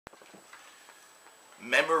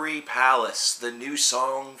Memory Palace, the new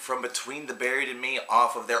song from Between the Buried and Me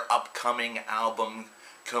off of their upcoming album,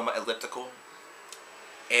 Coma Ecliptic.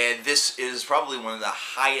 And this is probably one of the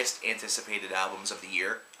highest anticipated albums of the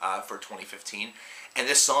year for 2015. And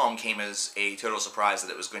this song came as a total surprise that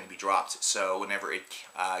it was going to be dropped. So whenever it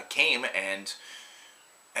came and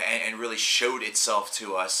really showed itself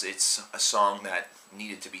to us, it's a song that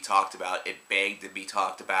needed to be talked about. It begged to be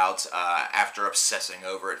talked about after obsessing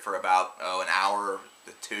over it for about an hour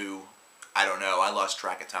to two. I don't know. I lost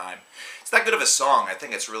track of time. It's that good of a song. I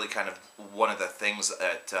think it's really kind of one of the things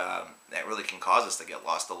that that really can cause us to get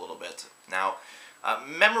lost a little bit. Now,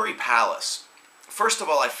 Memory Palace. First of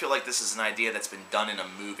all, I feel like this is an idea that's been done in a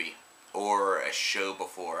movie or a show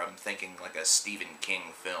before. I'm thinking like a Stephen King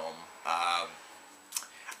film.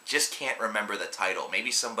 Just can't remember the title.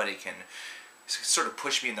 Maybe somebody can sort of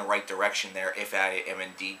push me in the right direction there if I am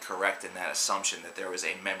indeed correct in that assumption that there was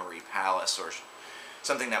a memory palace or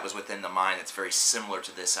something that was within the mind that's very similar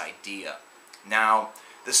to this idea. Now,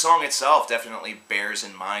 the song itself definitely bears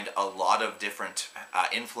in mind a lot of different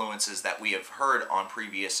influences that we have heard on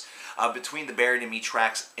previous Between the Buried and Me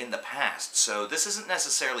tracks in the past. So this isn't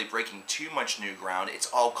necessarily breaking too much new ground. It's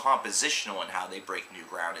all compositional in how they break new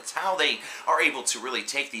ground. It's how they are able to really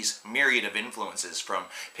take these myriad of influences from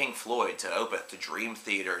Pink Floyd to Opeth to Dream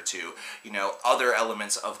Theater to, you know, other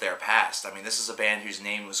elements of their past. I mean, this is a band whose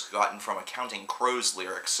name was gotten from a Counting Crows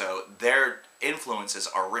lyrics, so their influences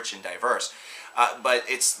are rich and diverse. But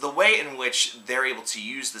it's the way in which they're able to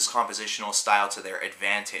use this compositional style to their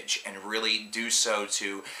advantage and really do so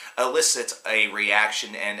to elicit a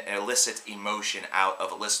reaction and elicit emotion out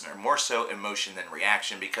of a listener. More so emotion than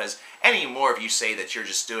reaction, because anymore if you say that you're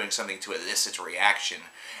just doing something to elicit a reaction,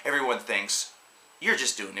 everyone thinks you're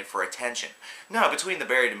just doing it for attention. No, Between the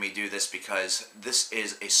Buried and Me do this because this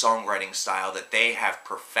is a songwriting style that they have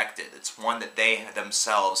perfected. It's one that they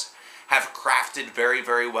themselves have crafted very,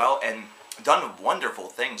 very well and done wonderful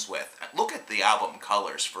things with. Look at the album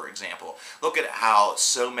Colors, for example. Look at how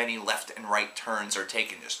so many left and right turns are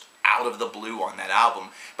taken just out of the blue on that album,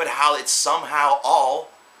 but how it somehow all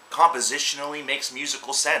compositionally makes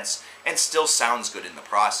musical sense and still sounds good in the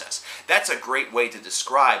process. That's a great way to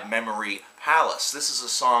describe Memory Palace. This is a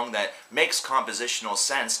song that makes compositional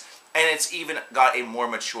sense, and it's even got a more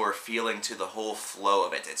mature feeling to the whole flow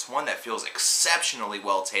of it. It's one that feels exceptionally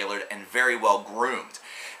well tailored and very well groomed.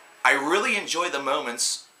 I really enjoy the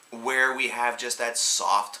moments where we have just that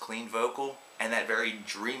soft, clean vocal and that very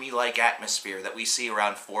dreamy-like atmosphere that we see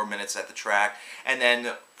around 4 minutes at the track, and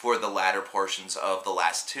then for the latter portions of the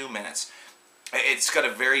last 2 minutes. It's got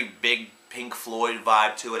a very big Pink Floyd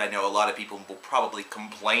vibe to it. I know a lot of people will probably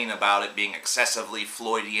complain about it being excessively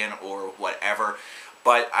Floydian or whatever,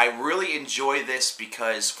 but I really enjoy this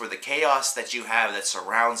because for the chaos that you have that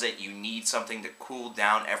surrounds it, you need something to cool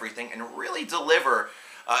down everything and really deliver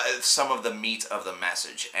some of the meat of the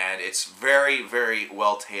message, and it's very, very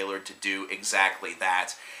well tailored to do exactly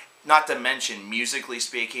that. Not to mention, musically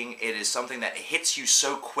speaking, it is something that hits you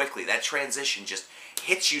so quickly. That transition just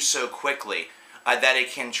hits you so quickly that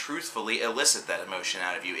it can truthfully elicit that emotion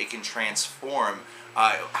out of you. It can transform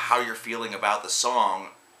how you're feeling about the song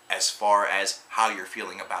as far as how you're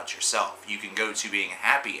feeling about yourself. You can go to being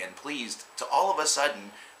happy and pleased to all of a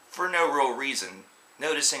sudden, for no real reason,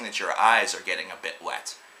 noticing that your eyes are getting a bit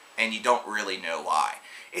wet, and you don't really know why.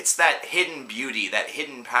 It's that hidden beauty, that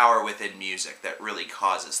hidden power within music that really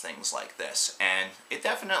causes things like this, and it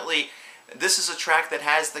definitely, this is a track that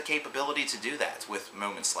has the capability to do that with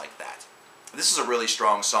moments like that. This is a really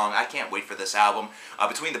strong song. I can't wait for this album.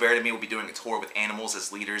 Between the Buried and Me will be doing a tour with Animals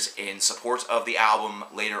as leaders in support of the album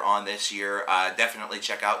later on this year. Definitely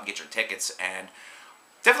check out and get your tickets, and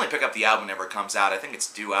definitely pick up the album whenever it comes out. I think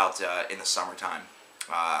it's due out in the summertime.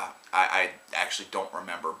 I actually don't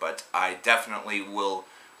remember, but I definitely will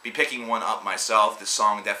be picking one up myself. This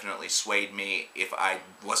song definitely swayed me if I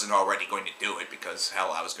wasn't already going to do it, because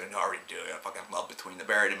hell, I was going to already do it. I fucking love Between the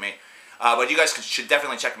Buried and Me. But you guys should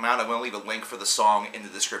definitely check them out. I'm going to leave a link for the song in the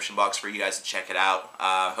description box for you guys to check it out.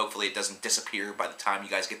 Hopefully it doesn't disappear by the time you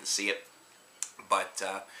guys get to see it. But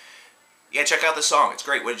yeah, check out the song. It's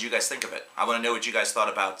great. What did you guys think of it? I want to know what you guys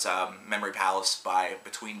thought about Memory Palace by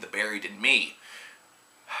Between the Buried and Me.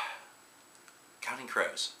 Counting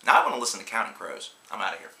Crows. Now I want to listen to Counting Crows. I'm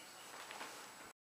out of here.